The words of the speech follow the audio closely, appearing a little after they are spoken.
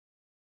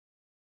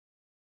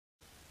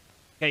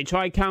Okay,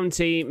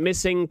 Tri-County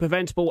Missing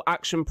Preventable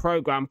Action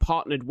Program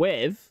partnered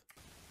with...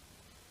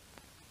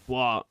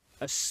 What?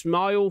 A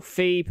Smile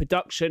Fee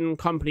Production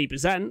Company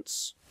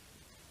presents...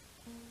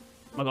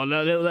 Oh my god,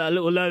 a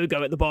little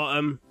logo at the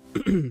bottom.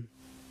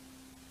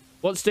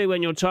 What to do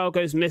when your child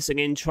goes missing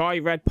in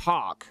Tri-Red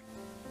Park?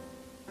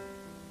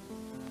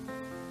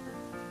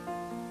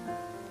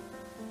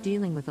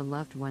 Dealing with a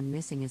loved one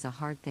missing is a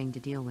hard thing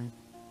to deal with.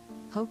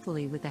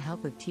 Hopefully, with the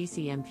help of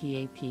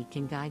TCMPAP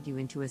can guide you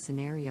into a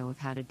scenario of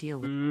how to deal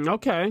with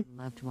okay.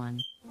 a loved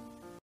one.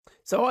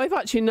 So I've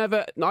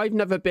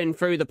never been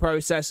through the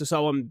process of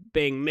someone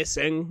being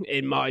missing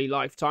in my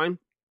lifetime.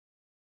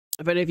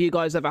 Have any of you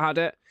guys ever had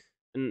it?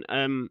 And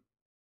you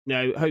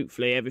know,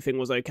 hopefully everything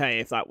was okay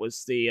if that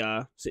was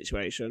the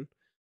situation.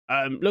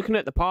 Looking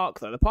at the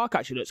park though, the park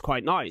actually looks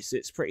quite nice.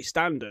 It's pretty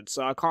standard,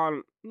 so I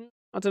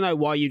don't know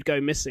why you'd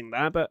go missing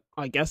there, but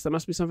I guess there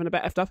must be something a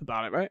bit effed up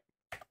about it, right?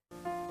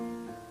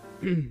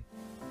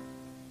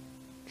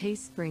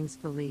 Pace Springs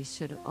police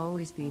should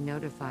always be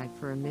notified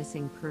for a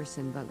missing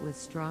person, but with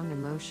strong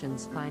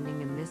emotions,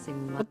 finding a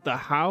missing what the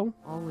hell?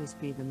 Always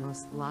be the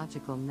most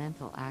logical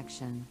mental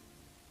action.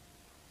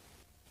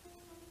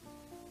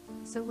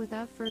 So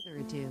without further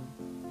ado,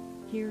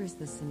 here is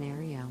the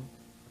scenario.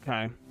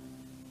 Okay.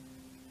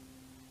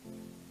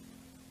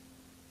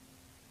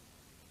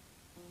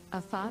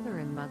 A father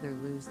and mother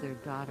lose their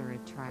daughter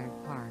at Triad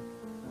Park.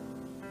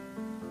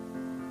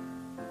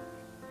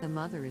 The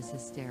mother is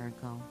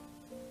hysterical,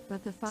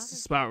 but the father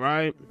That's about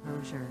right.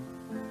 composure.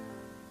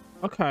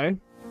 Okay.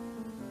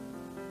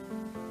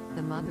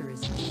 The mother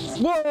is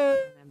whoa!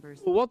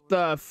 What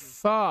the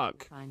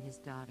fuck? Find his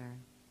daughter.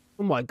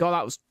 Oh my god,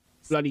 that was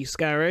bloody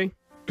scary.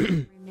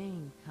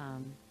 Remain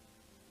calm.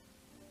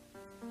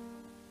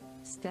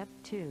 Step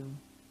 2.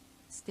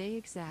 Stay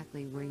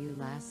exactly where you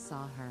last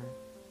saw her.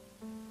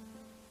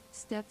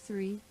 Step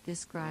 3.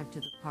 Describe to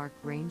the park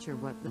ranger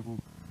what the...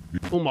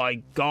 Oh my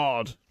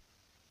god.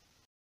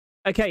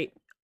 Okay,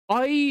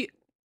 I'm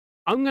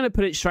gonna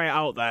put it straight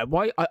out there.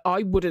 Why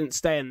I wouldn't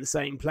stay in the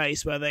same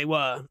place where they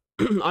were.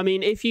 I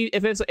mean, if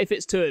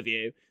it's two of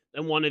you,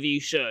 then one of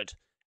you should,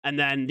 and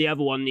then the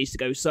other one needs to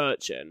go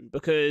searching,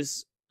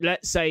 because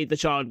let's say the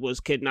child was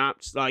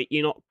kidnapped, like,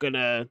 you're not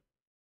gonna...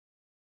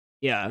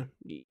 Yeah,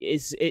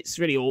 it's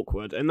really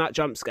awkward, and that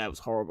jump scare was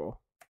horrible.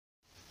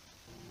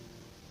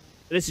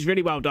 This is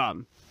really well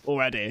done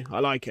already. I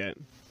like it.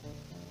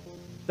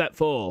 Step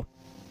 4.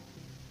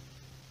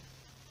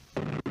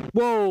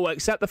 Whoa,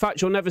 accept the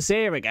fact you'll never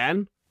see her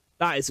again.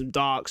 That is some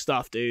dark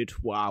stuff, dude.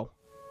 Wow.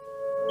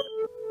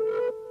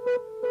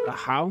 The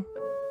hell?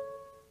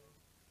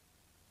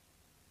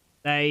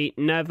 They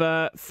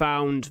never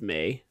found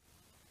me.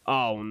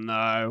 Oh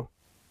no.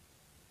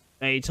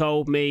 They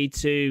told me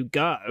to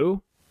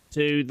go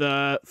to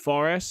the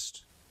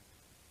forest.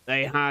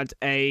 They had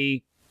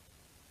a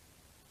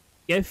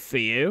gift for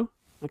you.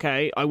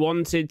 Okay, I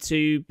wanted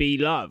to be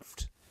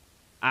loved.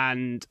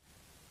 And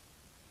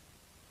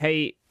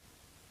hate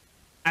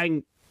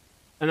and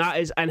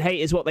hate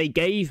is what they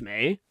gave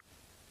me.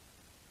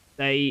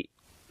 They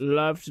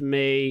loved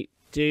me.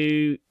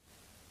 Do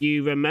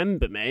you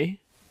remember me?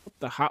 What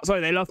the hell? Sorry,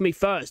 they loved me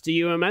first. Do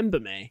you remember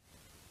me?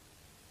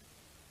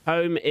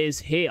 Home is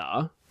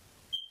here.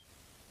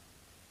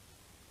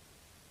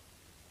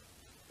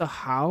 The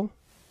hell?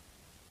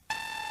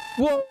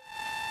 Whoa!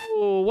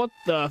 What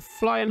the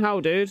flying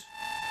hell, dude?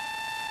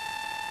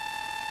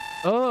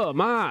 Oh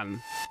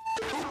man!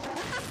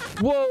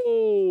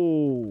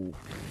 Whoa!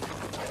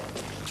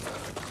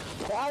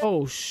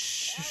 Oh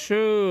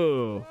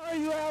sure. Where are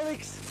you,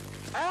 Alex?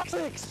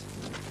 Alex!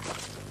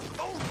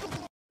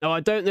 Now, I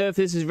don't know if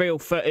this is real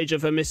footage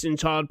of a missing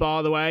child,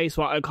 by the way,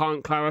 so I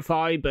can't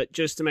clarify, but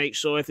just to make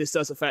sure, if this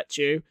does affect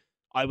you,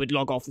 I would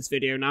log off this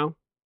video now.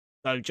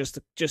 So just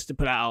to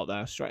put it out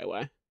there straight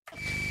away.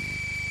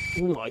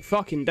 Oh my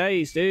fucking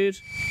days, dude.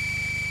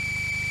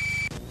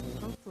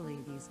 Hopefully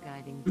these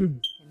guiding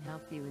tips can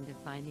help you into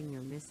finding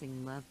your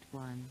missing loved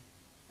one.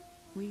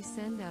 We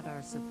send out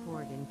our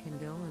support and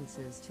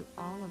condolences to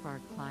all of our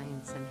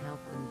clients and help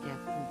them get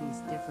through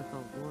these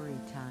difficult,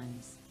 worried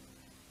times.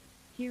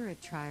 Here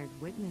at Triad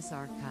Witness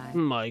Archive, Oh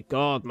my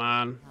god,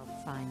 man.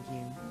 help find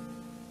you.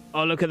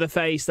 Oh, look at the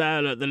face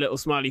there. Look, the little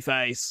smiley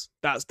face.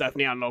 That's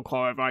definitely analog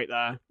horror right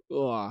there.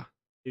 Oh,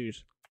 dude.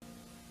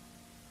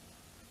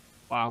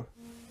 Wow.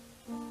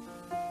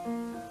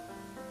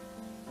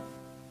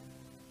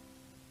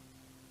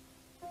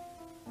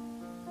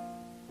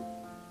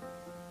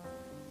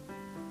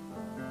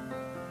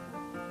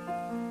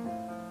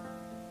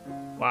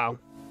 Wow.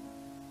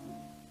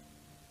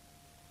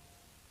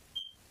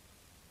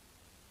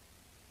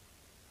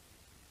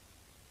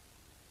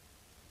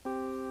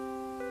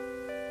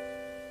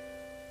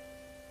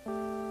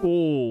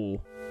 Ooh.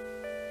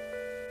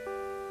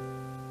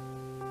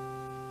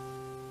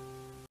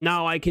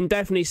 Now, I can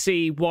definitely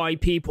see why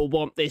people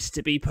want this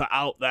to be put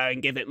out there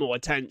and give it more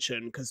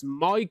attention, because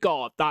my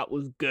god, that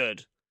was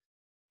good.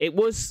 It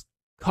was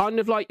kind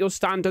of like your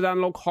standard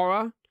analog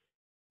horror,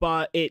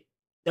 but there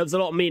was a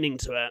lot of meaning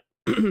to it.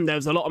 There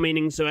was a lot of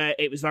meaning to it.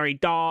 It was very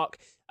dark.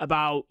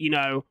 about, you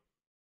know,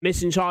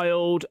 missing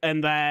child,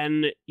 and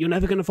then you're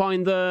never going to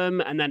find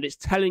them, and then it's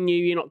telling you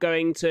you're not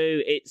going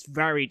to. It's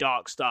very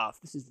dark stuff.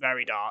 This is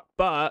very dark,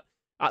 but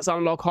that's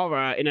Unlock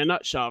Horror in a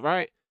nutshell,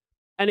 right?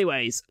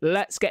 Anyways,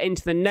 let's get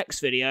into the next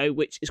video,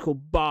 which is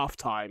called Bath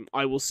Time.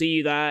 I will see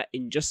you there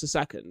in just a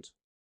second.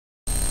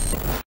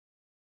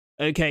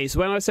 Okay, so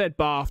when I said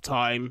bath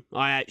time,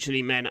 I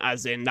actually meant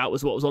as in that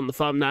was what was on the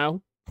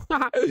thumbnail.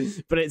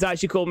 But it's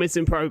actually called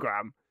Missing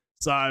Program.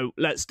 So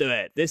let's do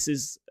it. This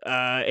is,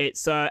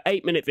 it's a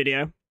 8-minute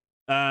video.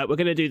 We're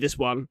going to do this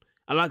one.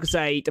 And like I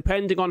say,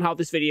 depending on how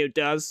this video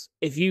does,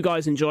 if you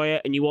guys enjoy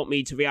it and you want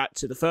me to react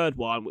to the third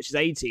one, which is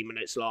 18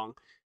 minutes long,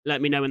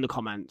 let me know in the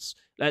comments.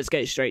 Let's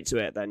get straight to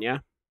it then, yeah?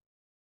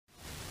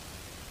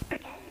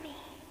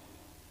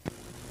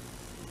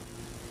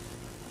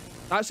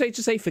 I say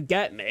to say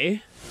forget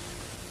me.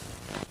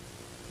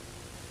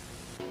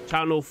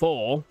 Channel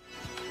 4.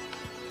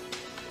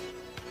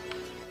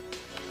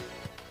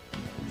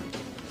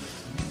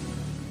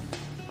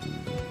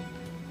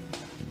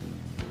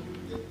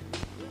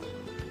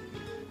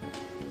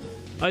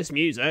 Nice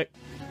music.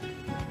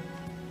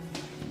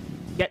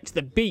 Get to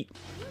the beat.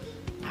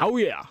 Hell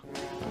yeah.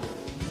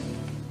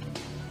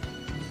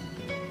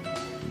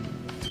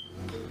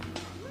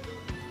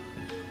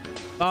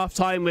 Bath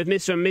time with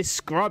Mr. and Miss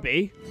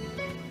Scrubby.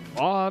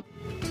 What?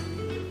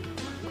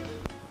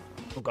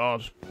 Oh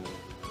god.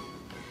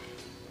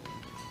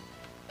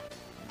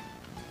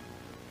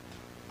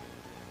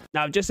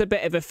 Now, just a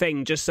bit of a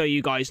thing, just so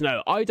you guys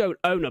know. I don't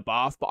own a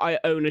bath, but I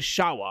own a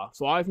shower.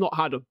 So I've not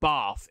had a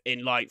bath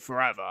in, like,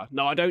 forever.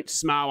 No, I don't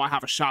smell, I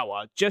have a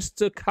shower. Just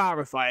to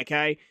clarify,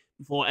 okay?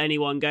 Before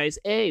anyone goes,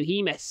 oh,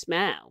 he must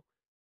smell.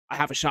 I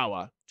have a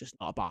shower, just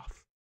not a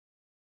bath.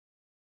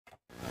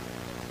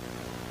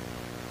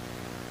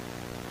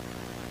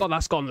 Oh,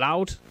 that's gone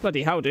loud.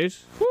 Bloody hell, dude.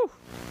 Whew.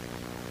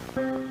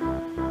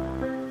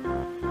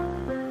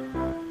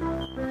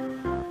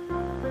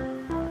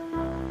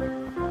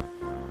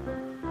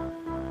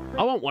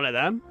 I want one of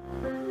them.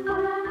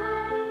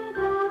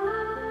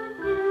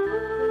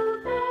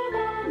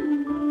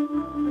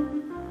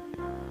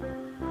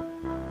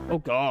 Oh,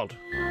 God.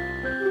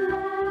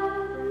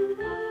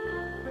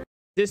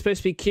 Is this supposed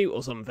to be cute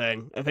or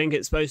something? I think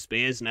it's supposed to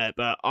be, isn't it?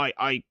 But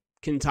I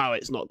can tell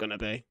it's not going to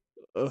be.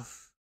 Ugh.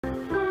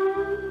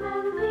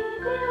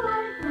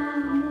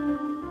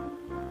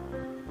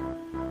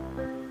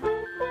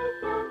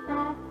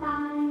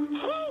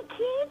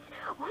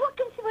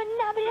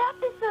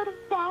 Episode of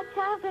Bath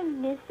Time with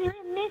Mr.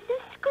 and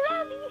Mrs.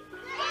 Scrubby.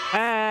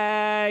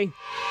 Hey!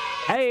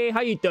 Hey,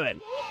 how you doing?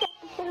 This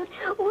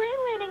episode,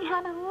 we're learning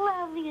how to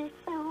love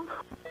yourself.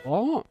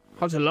 What?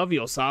 How to love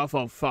yourself?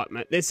 Oh, fuck,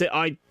 man. This is...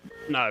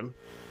 No.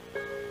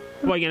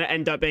 We're gonna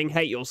end up being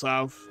hate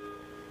yourself.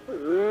 What's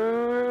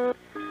wrong,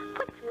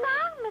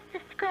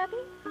 Mr. Scrubby?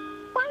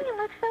 Why you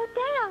look so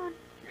down?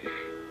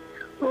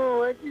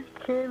 Oh, I just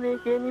can't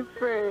make any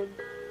friends.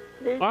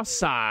 That's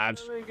sad.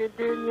 Like a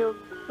Daniel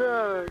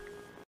suck.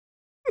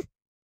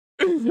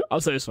 I'm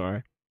so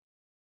sorry.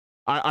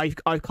 I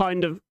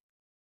kind of...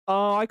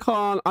 Oh, I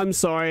can't. I'm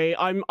sorry.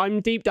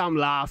 I'm deep down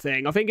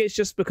laughing. I think it's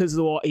just because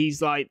of what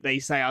he's like. They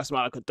say I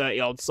smell like a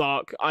dirty old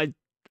sock. I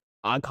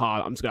can't.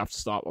 I'm just gonna have to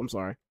stop. I'm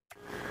sorry.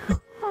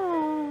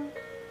 Oh.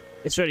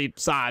 It's really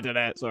sad, isn't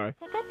it? Sorry.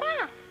 Take a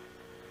bath.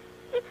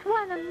 It's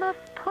one of the most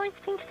important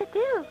things to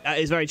do. That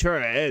is very true.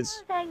 It is.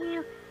 So that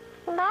you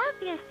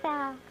love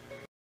yourself.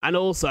 And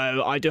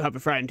also, I do have a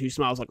friend who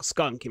smells like a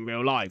skunk in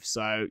real life,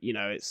 so, you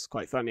know, it's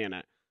quite funny, isn't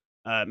it?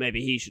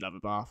 Maybe he should have a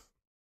bath.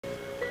 But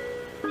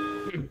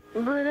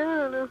I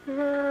don't know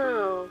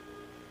how.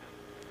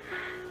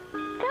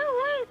 Don't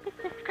worry,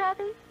 Mr.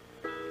 Scrubby.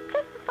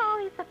 Just follow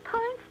these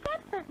important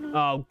steps with me.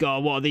 Oh,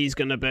 God, what are these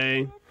going to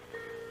be?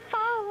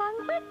 Follow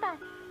along with us.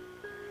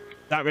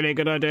 Is that really a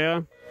good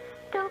idea?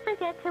 Don't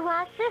forget to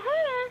wash your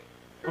hair.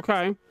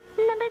 Okay. Number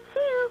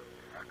 2,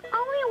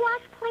 only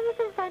wash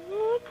places that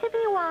need to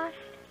be washed.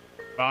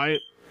 Right.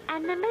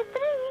 And number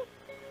 3,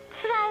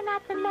 try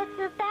not to mess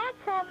your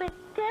bathtub with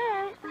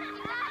dirt.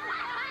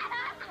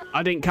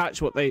 I didn't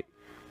catch what they...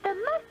 The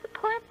most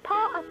important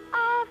part of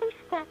all these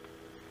steps.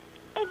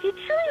 If you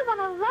truly want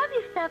to love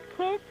yourself,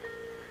 kids,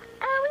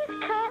 always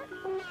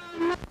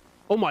cut.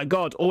 Oh my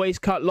God, always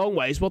cut long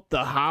ways. What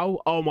the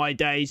hell? Oh my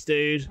days,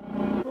 dude.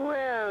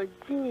 Wow,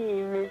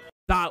 gee,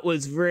 That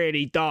was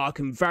really dark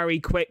and very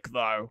quick,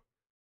 though.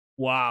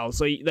 Wow.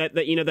 So,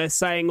 that you know, they're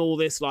saying all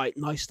this, like,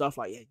 nice stuff,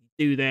 like, yeah,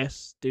 do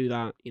this, do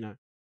that, you know.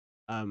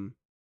 And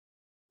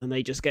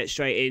they just get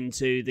straight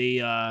into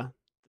the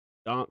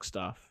dark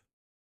stuff.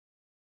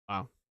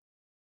 Wow.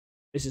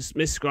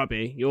 Miss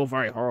Scrubby, you're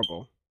very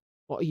horrible.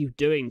 What are you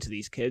doing to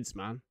these kids,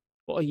 man?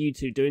 What are you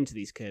two doing to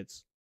these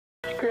kids?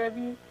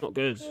 Scrubby. Not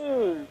good.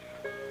 Hey,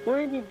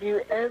 where did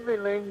you ever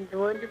learn these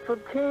wonderful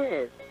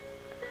tips?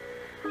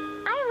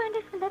 I learned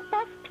it from the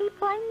best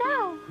people I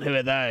know. Who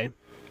are they?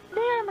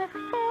 They are my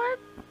 4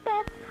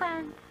 best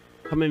friends.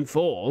 Come in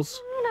fours?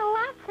 You know,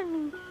 lots of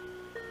me.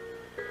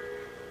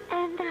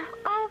 And they're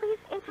always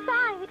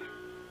inside.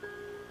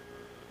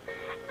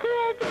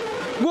 They're...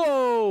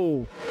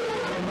 Whoa!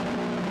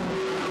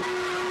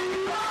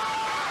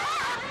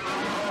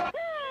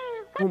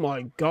 Oh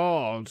my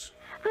god.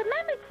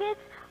 Remember, kids,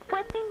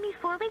 one thing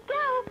before we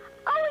go,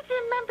 always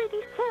remember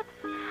these tips.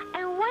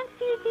 And once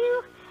you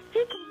do,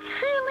 you can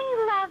truly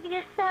love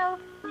yourself.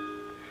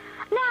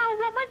 Now,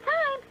 one more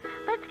time,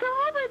 let's go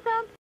over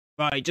them.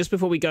 Right, just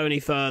before we go any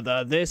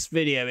further, this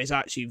video is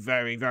actually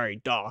very, very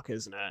dark,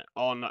 isn't it?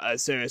 On a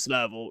serious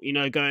level. You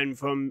know, going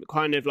from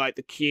kind of like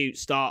the cute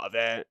start of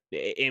it,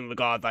 in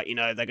regard that, you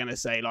know, they're going to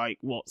say, like,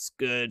 what's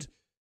good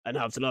and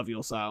how to love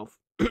yourself.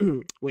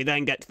 We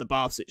then get to the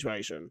bath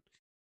situation.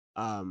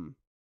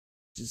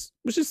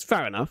 Which is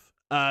fair enough.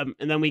 And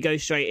then we go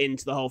straight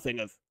into the whole thing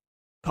of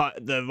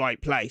the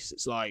right place.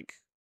 It's like,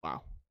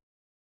 wow.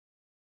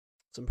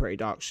 Some pretty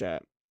dark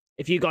shit.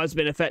 If you guys have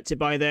been affected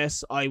by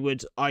this, I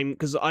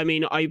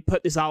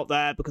put this out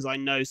there because I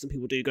know some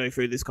people do go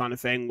through this kind of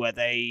thing where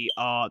they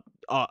are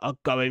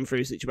going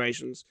through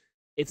situations.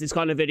 If this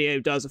kind of video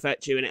does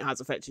affect you and it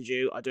has affected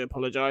you, I do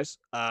apologize.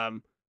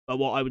 But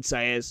what I would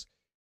say is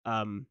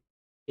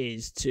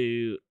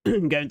to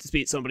go and to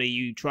speak to somebody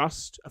you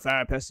trust, a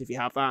therapist if you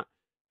have that,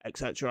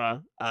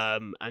 etc.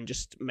 And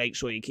just make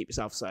sure you keep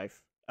yourself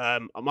safe. I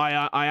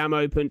am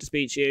open to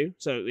speak to you,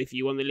 so if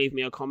you want to leave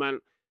me a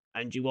comment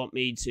and you want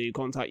me to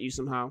contact you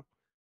somehow,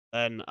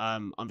 then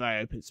I'm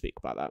very open to speak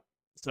about that.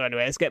 So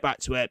anyway, let's get back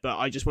to it, but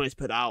I just wanted to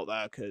put that out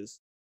there because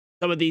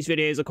some of these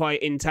videos are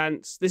quite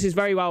intense. This is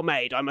very well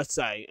made, I must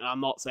say, and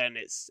I'm not saying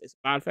it's a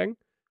bad thing.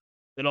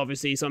 But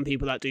obviously some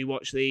people that do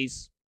watch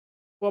these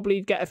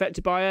probably get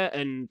affected by it,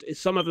 and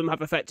some of them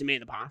have affected me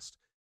in the past.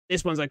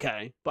 This one's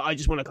okay, but I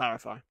just want to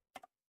clarify.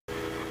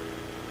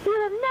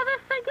 You'll never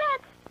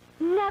forget,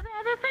 never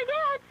ever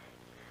forget.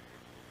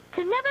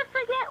 To never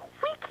forget,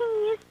 we can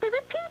use the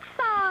repeat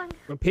song.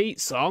 Repeat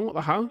song? What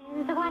the hell?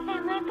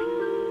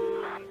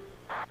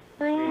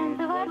 Rinse,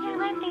 wash, and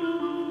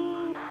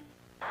repeat.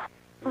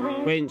 Rinse,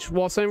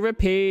 wash, and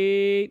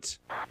repeat.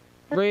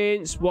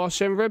 Rinse, wash,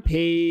 and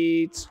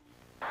repeat. Rinse,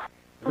 wash, and repeat.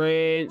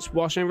 Rinse,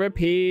 wash, and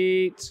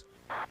repeat.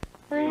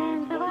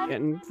 Rinse, wash,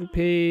 Getting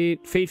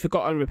repeat. Feed,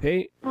 forgot, and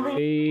repeat.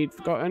 Feed,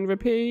 forgot, and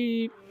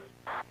repeat.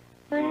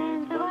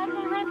 rinse, wash,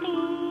 and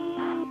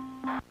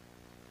repeat.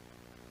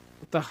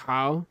 What the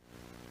hell?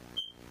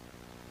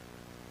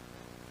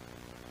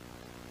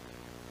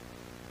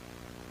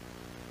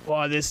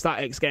 Wow, this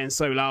static's getting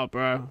so loud,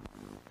 bro.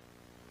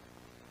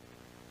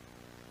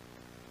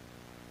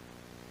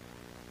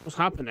 What's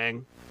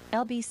happening?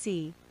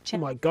 LBC. Oh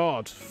my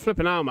god.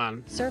 Flipping out,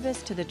 man.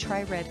 Service to the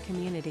Tri-Red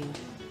community.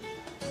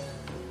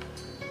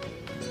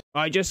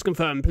 I just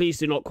confirm, please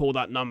do not call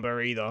that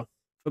number either.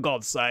 For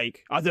God's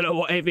sake. I don't know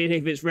what if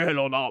it's real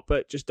or not,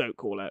 but just don't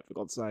call it, for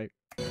God's sake.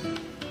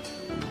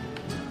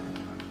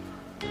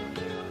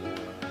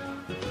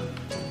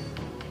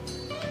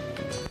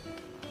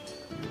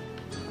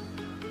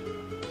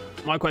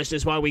 My question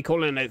is, why are we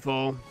calling it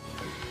for?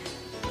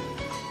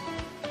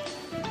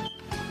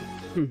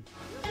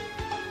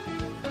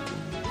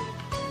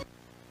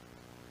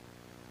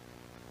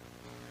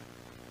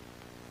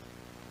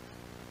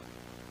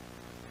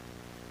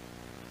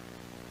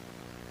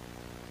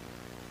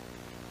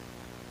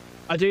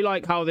 I do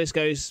like how this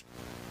goes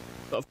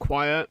sort of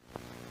quiet.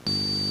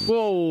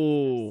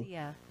 Whoa.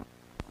 Yeah.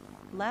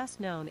 Last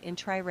known in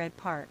Tri-Red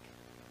Park.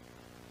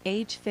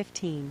 Age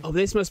 15. Oh,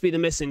 this must be the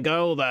missing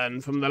girl then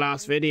from the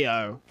last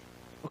video.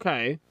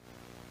 Okay.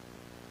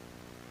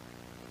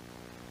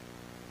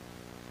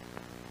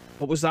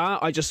 What was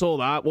that? I just saw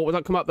that. What would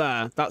that come up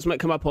there? That's might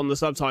come up on the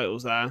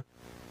subtitles there.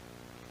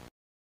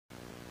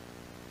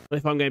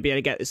 If I'm going to be able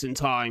to get this in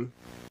time.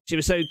 She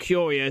was so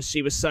curious.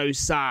 She was so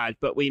sad,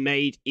 but we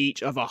made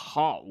each other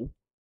whole.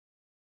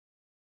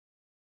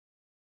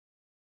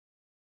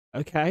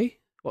 Okay.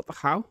 What the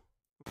hell?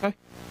 Okay.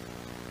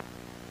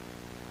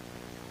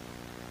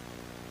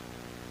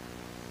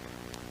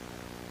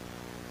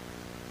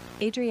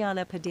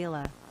 Adriana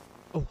Padilla.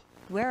 Oh.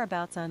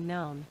 Whereabouts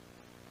unknown.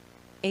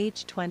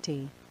 Age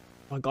 20.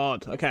 My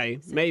God. Okay.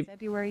 Since Maybe.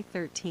 February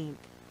 13th.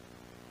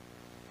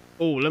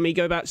 Oh, let me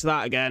go back to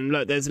that again.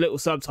 Look, there's little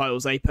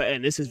subtitles they put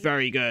in. This is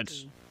very good.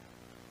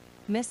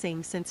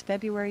 Missing since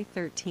February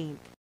 13th.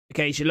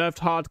 Okay, she loved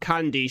hard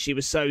candy. She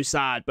was so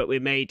sad, but we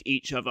made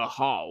each other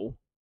whole.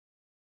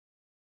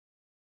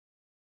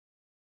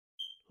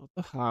 What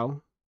the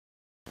hell?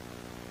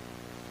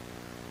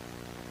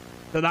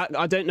 So that,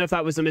 I don't know if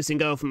that was the missing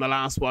girl from the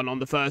last one on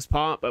the first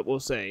part, but we'll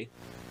see.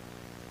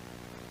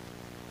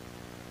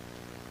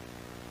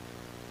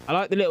 I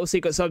like the little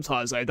secret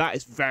subtitles though. That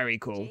is very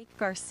cool. Jake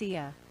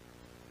Garcia.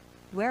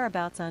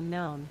 Whereabouts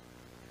unknown.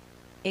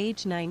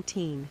 Age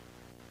 19.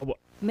 What?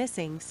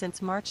 Missing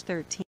since March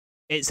 13th.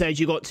 It said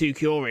you got too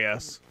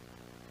curious.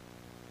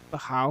 But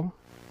how?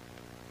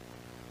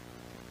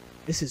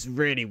 This is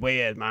really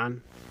weird,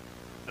 man.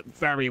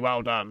 Very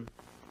well done.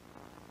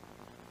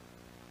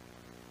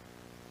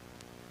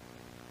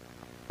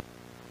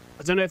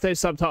 I don't know if those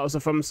subtitles are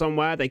from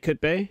somewhere. They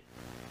could be.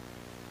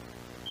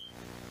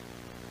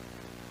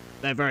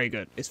 They're very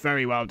good. It's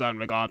very well done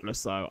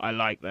regardless, though. I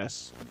like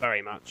this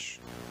very much.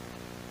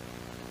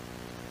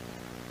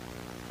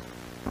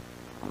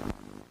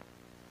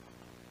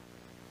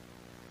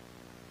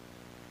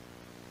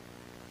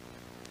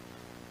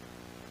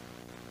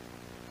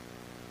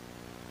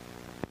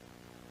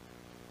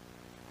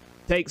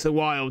 takes a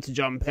while to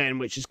jump in,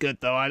 which is good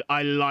though.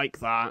 I like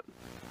that.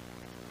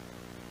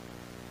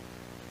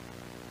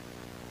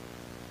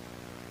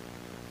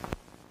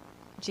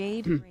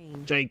 Jade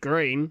Green. Jade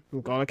Green. Oh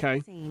god,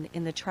 okay. Seen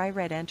in the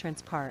Tri-Red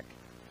Entrance Park.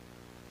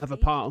 Have a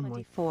Age part on my...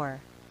 24.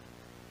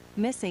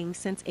 Missing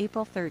since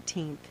April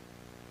 13th.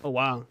 Oh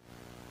wow.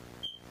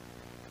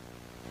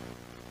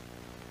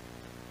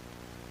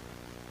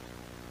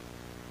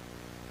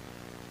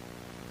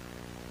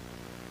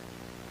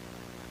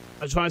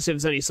 I'm trying to see if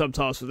there's any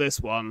subtitles for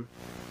this one.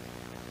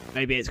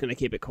 Maybe it's going to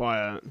keep it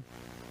quiet.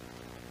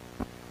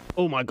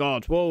 Oh my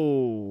god,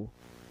 whoa.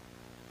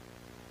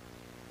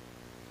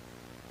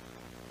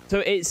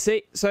 So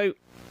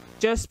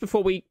just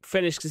before we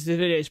finish, because the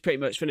video is pretty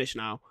much finished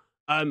now.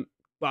 Well,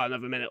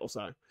 another minute or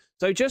so.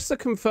 So just to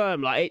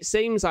confirm, like, it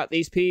seems like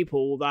these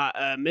people that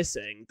are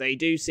missing, they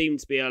do seem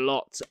to be a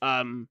lot,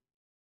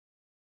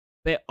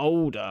 bit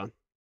older.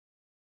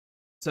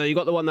 So you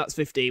got the one that's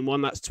 15,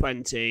 one that's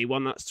 20,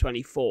 one that's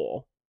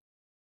 24.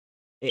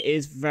 It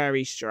is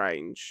very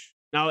strange.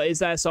 Now, is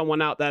there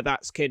someone out there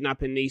that's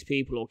kidnapping these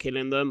people or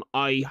killing them?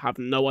 I have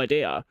no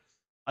idea.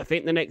 I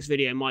think the next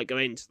video might go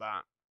into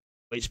that,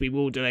 which we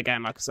will do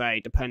again, like I say,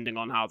 depending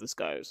on how this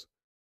goes.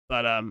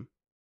 But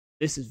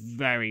this is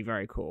very,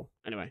 very cool.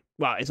 Anyway,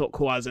 well, it's not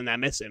cool as in they're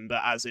missing,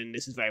 but as in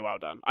this is very well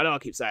done. I know I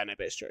keep saying it,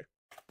 but it's true.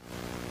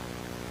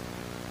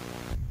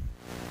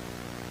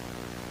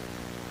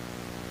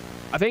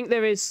 I think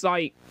there is,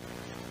 like...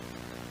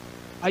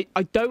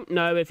 I don't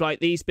know if,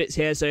 like, these bits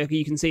here, so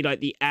you can see,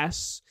 like, the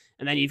S,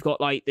 and then you've got,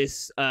 like,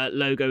 this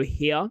logo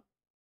here.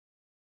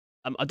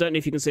 I don't know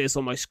if you can see this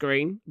on my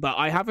screen, but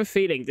I have a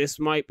feeling this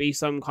might be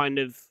some kind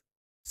of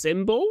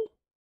symbol.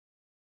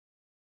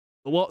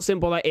 But what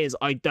symbol that is,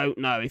 I don't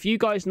know. If you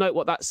guys know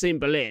what that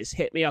symbol is,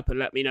 hit me up and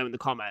let me know in the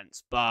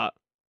comments. But,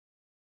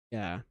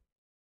 yeah.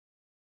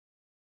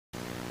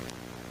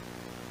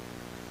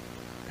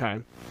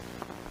 Okay.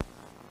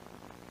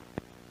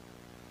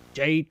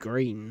 Jade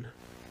Green.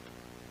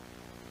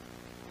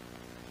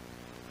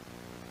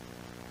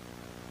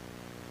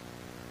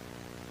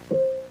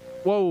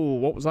 Whoa,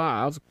 what was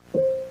that?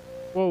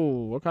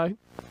 Whoa, okay.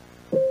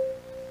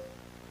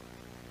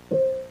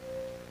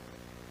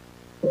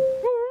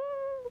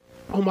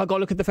 Oh my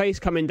god, look at the face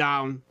coming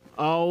down.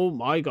 Oh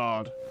my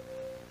god.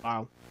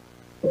 Wow.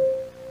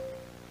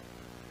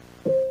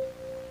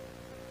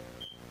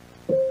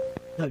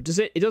 No, does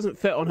it? It doesn't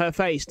fit on her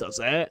face, does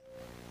it?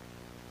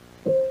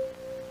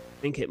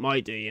 I think it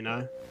might do, you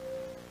know.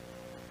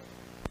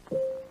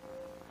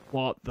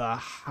 What the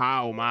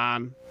hell,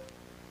 man?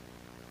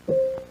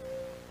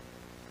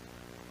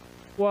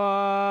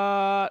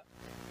 What?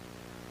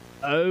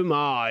 Oh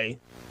my.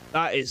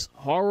 That is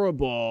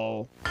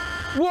horrible.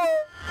 Whoa!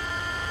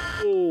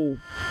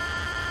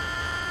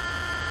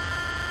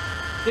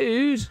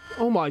 Dude!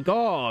 Oh my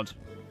god.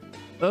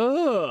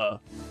 Ugh.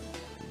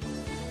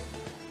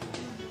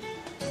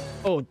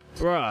 Oh,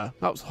 bruh.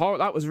 That was horrible.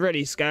 That was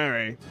really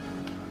scary.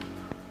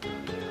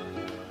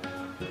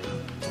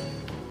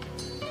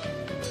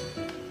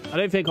 I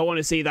don't think I want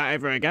to see that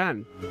ever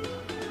again.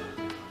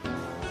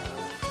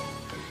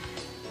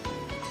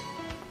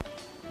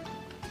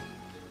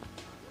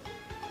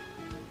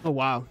 Oh,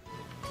 wow.